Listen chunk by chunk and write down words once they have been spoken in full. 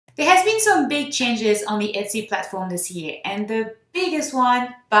There has been some big changes on the Etsy platform this year, and the biggest one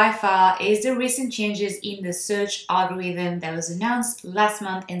by far is the recent changes in the search algorithm that was announced last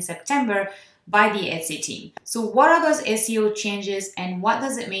month in September by the Etsy team. So what are those SEO changes and what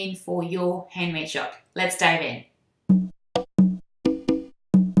does it mean for your handmade shop? Let's dive in.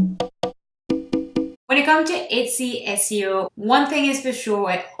 When it comes to Etsy SEO, one thing is for sure,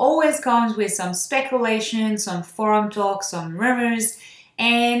 it always comes with some speculation, some forum talk, some rumors,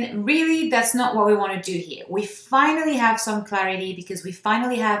 and really that's not what we want to do here. We finally have some clarity because we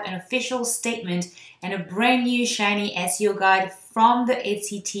finally have an official statement and a brand new shiny SEO guide from the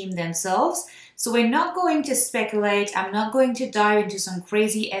Etsy team themselves. So we're not going to speculate, I'm not going to dive into some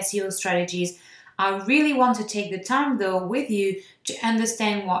crazy SEO strategies. I really want to take the time though with you to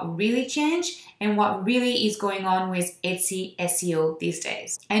understand what really changed and what really is going on with Etsy SEO these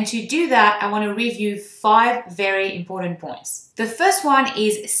days. And to do that, I want to review 5 very important points. The first one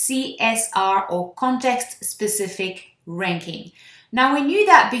is CSR, or context specific ranking. Now we knew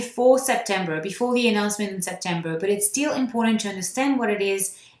that before September, before the announcement in September, but it's still important to understand what it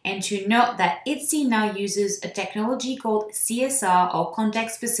is and to note that Etsy now uses a technology called CSR, or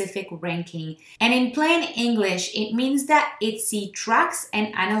context-specific ranking. And in plain English, it means that Etsy tracks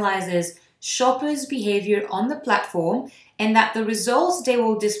and analyzes shoppers' behavior on the platform, and that the results they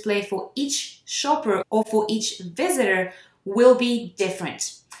will display for each shopper or for each visitor will be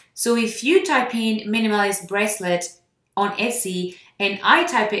different. So if you type in minimalist bracelet on Etsy and I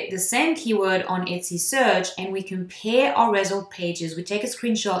type it the same keyword on Etsy search and we compare our result pages, we take a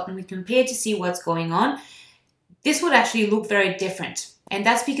screenshot and we compare to see what's going on, this would actually look very different. And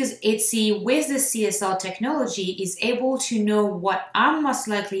that's because Etsy, with the CSR technology, is able to know what I'm most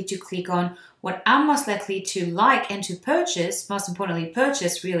likely to click on, what I'm most likely to like and to purchase, most importantly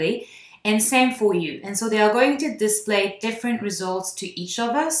purchase really, and same for you. And so they are going to display different results to each of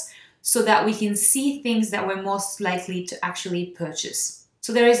us so that we can see things that we're most likely to actually purchase.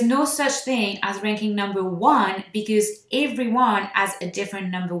 So there is no such thing as ranking number 1 because everyone has a different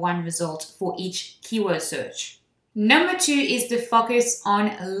number 1 result for each keyword search. Number 2 is the focus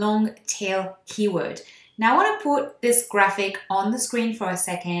on long tail keyword. Now I want to put this graphic on the screen for a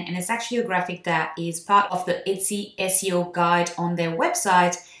second, and it's actually a graphic that is part of the Etsy SEO guide on their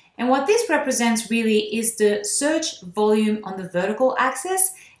website. And what this represents really is the search volume on the vertical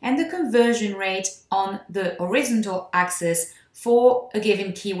axis and the conversion rate on the horizontal axis for a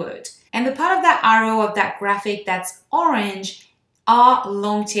given keyword. And the part of that arrow of that graphic that's orange are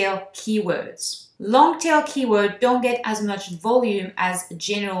long tail keywords. Long tail keywords don't get as much volume as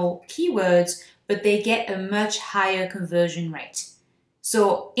general keywords, but they get a much higher conversion rate.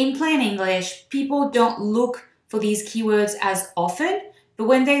 So in plain English, people don't look for these keywords as often, but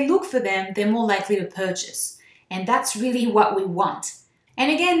when they look for them, they're more likely to purchase. And that's really what we want.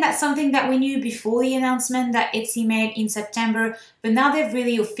 And again, that's something that we knew before the announcement that Etsy made in September, but now they've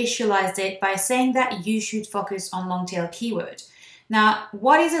really officialized it by saying that you should focus on long tail keyword. Now,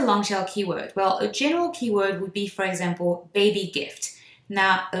 what is a long tail keyword? Well, a general keyword would be, for example, baby gift.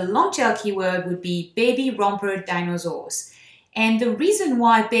 Now, a long tail keyword would be baby romper dinosaurs. And the reason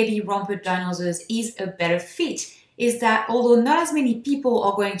why baby romper dinosaurs is a better fit is that although not as many people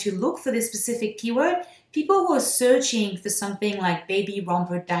are going to look for this specific keyword, people who are searching for something like baby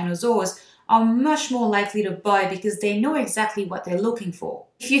romper dinosaurs are much more likely to buy because they know exactly what they're looking for.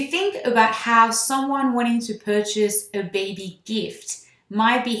 If you think about how someone wanting to purchase a baby gift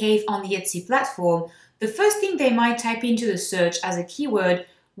might behave on the Etsy platform, the first thing they might type into the search as a keyword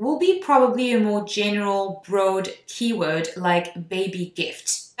will be probably a more general, broad keyword like baby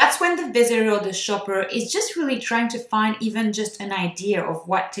gift. That's when the visitor or the shopper is just really trying to find even just an idea of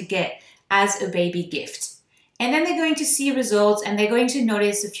what to get as a baby gift. And then they're going to see results and they're going to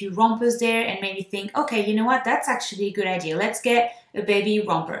notice a few rompers there and maybe think, okay, you know what, that's actually a good idea. Let's get a baby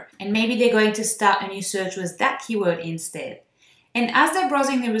romper. And maybe they're going to start a new search with that keyword instead. And as they're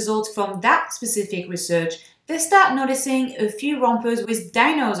browsing the results from that specific research, they start noticing a few rompers with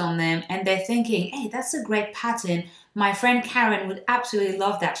dinos on them and they're thinking, hey, that's a great pattern. My friend Karen would absolutely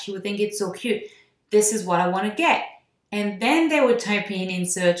love that. She would think it's so cute. This is what I want to get. And then they would type in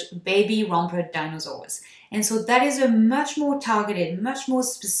search baby romper dinosaurs. And so that is a much more targeted, much more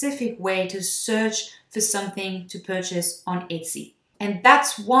specific way to search for something to purchase on Etsy. And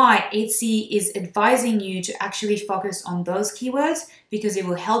that's why Etsy is advising you to actually focus on those keywords because it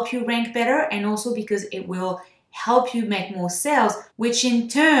will help you rank better and also because it will help you make more sales, which in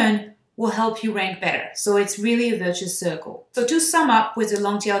turn will help you rank better. So it's really a virtuous circle. So to sum up with the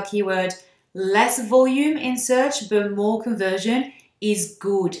long tail keyword, less volume in search but more conversion is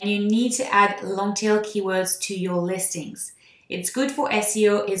good. And you need to add long tail keywords to your listings. It's good for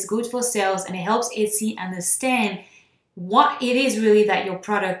SEO, it's good for sales, and it helps Etsy understand what it is really that your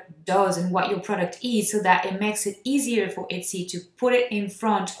product does and what your product is, so that it makes it easier for Etsy to put it in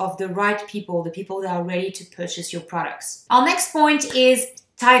front of the right people, the people that are ready to purchase your products. Our next point is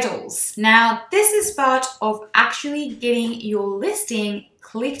titles. Now, this is part of actually getting your listing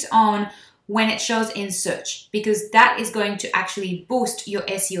clicked on when it shows in search, because that is going to actually boost your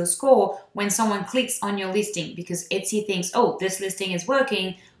SEO score when someone clicks on your listing, because Etsy thinks, oh, this listing is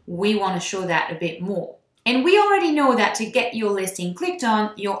working, we want to show that a bit more. And we already know that to get your listing clicked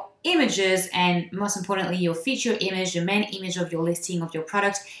on, your images, and most importantly, your feature image, the main image of your listing of your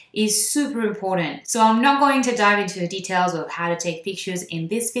product, is super important. So I'm not going to dive into the details of how to take pictures in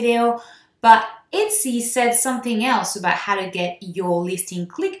this video, but Etsy said something else about how to get your listing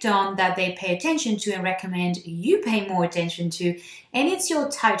clicked on that they pay attention to and recommend you pay more attention to, and it's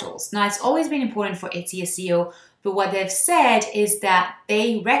your titles. Now, it's always been important for Etsy SEO, but what they've said is that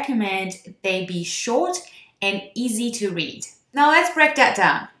they recommend they be short and easy to read. Now, let's break that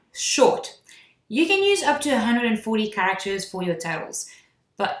down. Short. You can use up to 140 characters for your titles.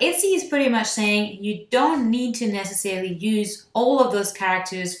 But Etsy is pretty much saying you don't need to necessarily use all of those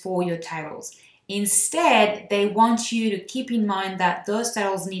characters for your titles. Instead, they want you to keep in mind that those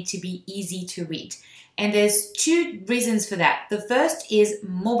titles need to be easy to read. And there's two reasons for that. The first is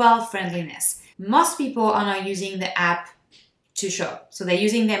mobile friendliness. Most people are not using the app to shop. So they're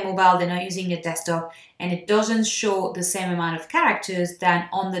using their mobile, they're not using their desktop, and it doesn't show the same amount of characters than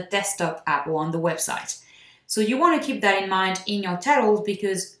on the desktop app or on the website. So you want to keep that in mind in your titles,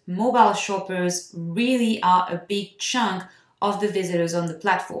 because mobile shoppers really are a big chunk of the visitors on the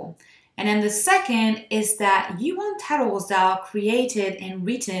platform. And then the second is that you want titles that are created and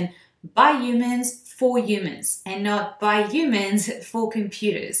written by humans for humans, and not by humans for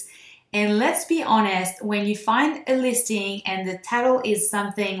computers. And let's be honest, when you find a listing and the title is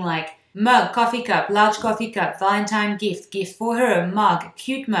something like mug, coffee cup, large coffee cup, Valentine gift, gift for her, mug,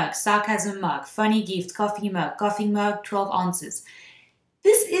 cute mug, sarcasm mug, funny gift, coffee mug, 12 ounces.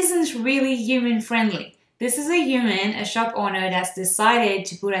 This isn't really human friendly. This is a human, a shop owner, that's decided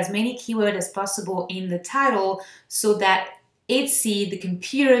to put as many keywords as possible in the title so that Etsy, the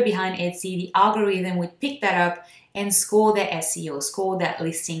computer behind Etsy, the algorithm would pick that up and score their SEO, score that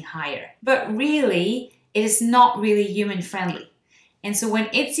listing higher. But really, it is not really human friendly. And so when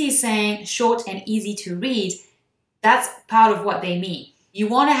Etsy is saying short and easy to read, that's part of what they mean. You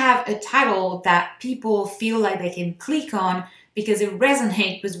want to have a title that people feel like they can click on because it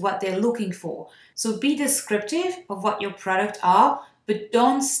resonates with what they're looking for. So be descriptive of what your product are, but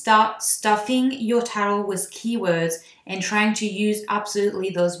don't start stuffing your title with keywords and trying to use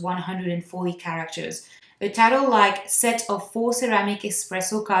absolutely those 140 characters. A title like set of 4 ceramic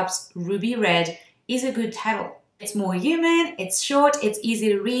espresso cups, ruby red, is a good title. It's more human, it's short, it's easy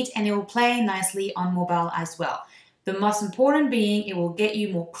to read, and it will play nicely on mobile as well. The most important being it will get you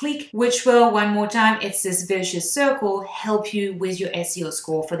more click, which will, one more time, it's this vicious circle, help you with your SEO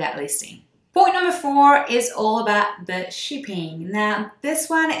score for that listing. Point number 4 is all about the shipping. Now, this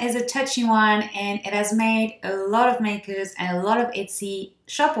one is a touchy one, and it has made a lot of makers and a lot of Etsy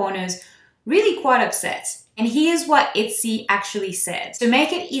shop owners really quite upset. And here's what Etsy actually said. To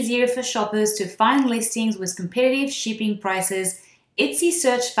make it easier for shoppers to find listings with competitive shipping prices, Etsy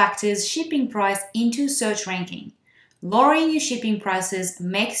search factors shipping price into search ranking. Lowering your shipping prices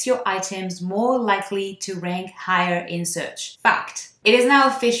makes your items more likely to rank higher in search. Fact. It is now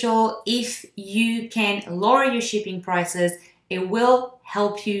official. If you can lower your shipping prices, it will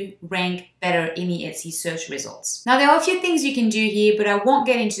help you rank better in the Etsy search results. Now, there are a few things you can do here, but I won't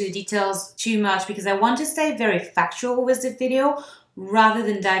get into the details too much because I want to stay very factual with the video rather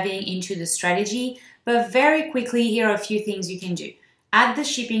than diving into the strategy. But very quickly, here are a few things you can do. Add the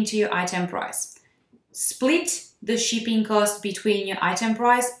shipping to your item price. Split the shipping cost between your item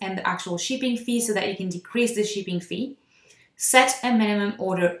price and the actual shipping fee so that you can decrease the shipping fee. Set a minimum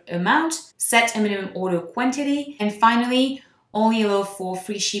order amount, set a minimum order quantity, and finally, only allow for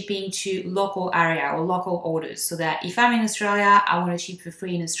free shipping to local area or local orders, so that if I'm in Australia, I want to ship for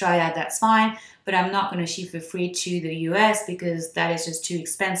free in Australia, that's fine, but I'm not going to ship for free to the US because that is just too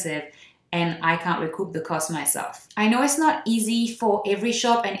expensive and I can't recoup the cost myself. I know it's not easy for every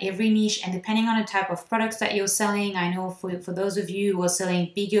shop and every niche, and depending on the type of products that you're selling, I know for those of you who are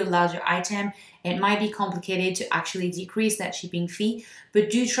selling bigger, larger item, it might be complicated to actually decrease that shipping fee, but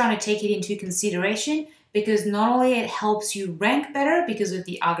do try to take it into consideration because not only it helps you rank better because of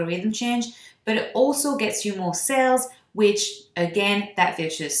the algorithm change, but it also gets you more sales, which again, that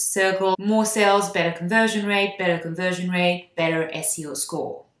vicious circle, more sales, better conversion rate, better SEO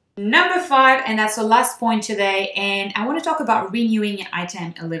score. Number 5, and that's the last point today, and I want to talk about renewing an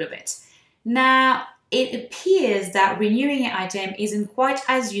item a little bit. Now, it appears that renewing an item isn't quite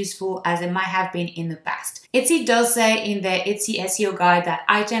as useful as it might have been in the past. Etsy does say in their Etsy SEO guide that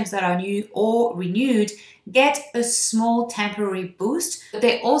items that are new or renewed get a small temporary boost, but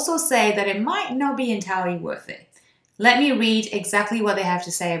they also say that it might not be entirely worth it. Let me read exactly what they have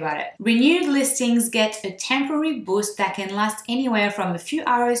to say about it. Renewed listings get a temporary boost that can last anywhere from a few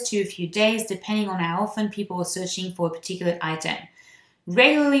hours to a few days, depending on how often people are searching for a particular item.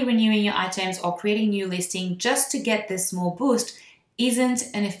 Regularly renewing your items or creating new listings just to get this small boost isn't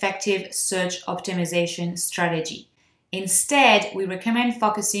an effective search optimization strategy. Instead, we recommend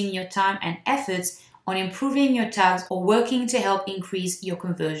focusing your time and efforts on improving your tags or working to help increase your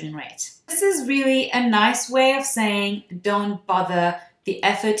conversion rate. This is really a nice way of saying don't bother, the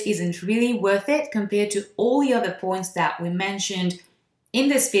effort isn't really worth it compared to all the other points that we mentioned in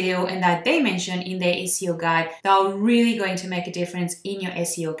this video and that they mentioned in their SEO guide that are really going to make a difference in your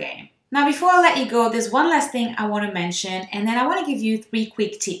SEO game. Now, before I let you go, there's one last thing I want to mention, and then I want to give you 3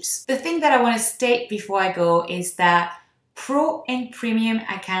 quick tips. The thing that I want to state before I go is that Pro and Premium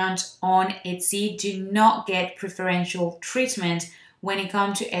accounts on Etsy do not get preferential treatment when it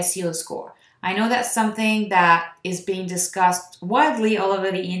comes to SEO score. I know that's something that is being discussed widely all over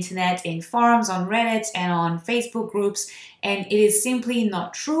the internet, in forums, on Reddit, and on Facebook groups, and it is simply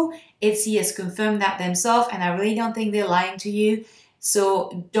not true. Etsy has confirmed that themselves, and I really don't think they're lying to you.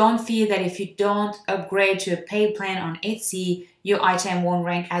 So don't fear that if you don't upgrade to a paid plan on Etsy, your item won't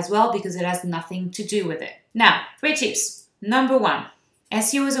rank as well, because it has nothing to do with it. Now, 3 tips. Number 1,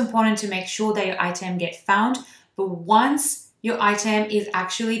 SEO is important to make sure that your item gets found, but once your item is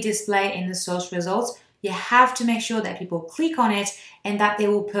actually displayed in the search results, you have to make sure that people click on it and that they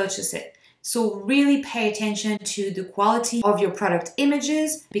will purchase it. So really pay attention to the quality of your product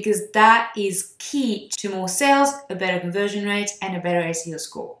images, because that is key to more sales, a better conversion rate, and a better SEO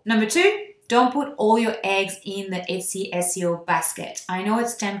score. Number 2, don't put all your eggs in the Etsy SEO basket. I know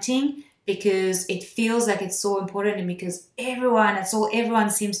it's tempting because it feels like it's so important and because that's all everyone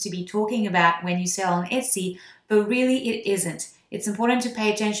seems to be talking about when you sell on Etsy, but really it isn't. It's important to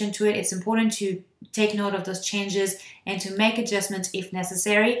pay attention to it. It's important to take note of those changes and to make adjustments if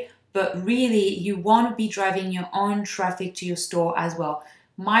necessary. But really, you want to be driving your own traffic to your store as well.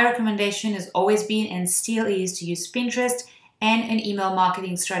 My recommendation has always been and still is to use Pinterest and an email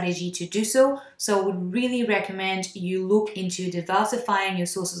marketing strategy to do so. So I would really recommend you look into diversifying your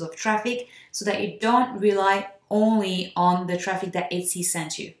sources of traffic so that you don't rely only on the traffic that Etsy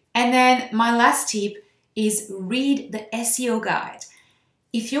sent you. And then my last tip is read the SEO guide.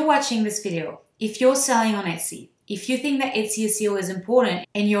 If you're watching this video, if you're selling on Etsy, if you think that Etsy SEO is important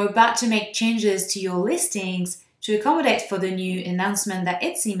and you're about to make changes to your listings to accommodate for the new announcement that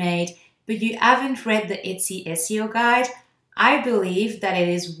Etsy made, but you haven't read the Etsy SEO guide, I believe that it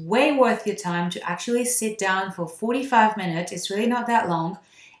is way worth your time to actually sit down for 45 minutes, it's really not that long,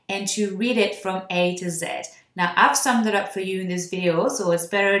 and to read it from A to Z. Now, I've summed it up for you in this video, so it's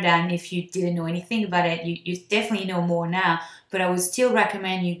better than if you didn't know anything about it. You definitely know more now, but I would still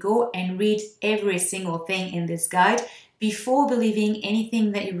recommend you go and read every single thing in this guide before believing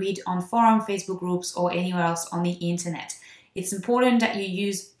anything that you read on forum, Facebook groups, or anywhere else on the internet. It's important that you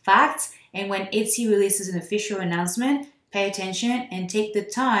use facts, and when Etsy releases an official announcement, pay attention and take the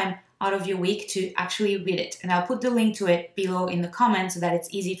time out of your week to actually read it. And I'll put the link to it below in the comments so that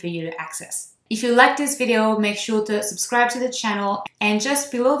it's easy for you to access. If you like this video, make sure to subscribe to the channel. And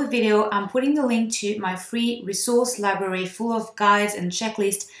just below the video, I'm putting the link to my free resource library full of guides and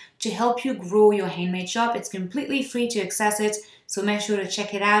checklists to help you grow your handmade shop. It's completely free to access it, so make sure to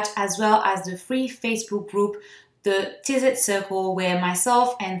check it out, as well as the free Facebook group, the TIZZIT Circle, where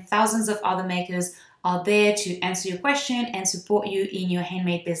myself and thousands of other makers are there to answer your question and support you in your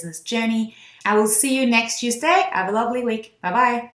handmade business journey. I will see you next Tuesday. Have a lovely week. Bye-bye.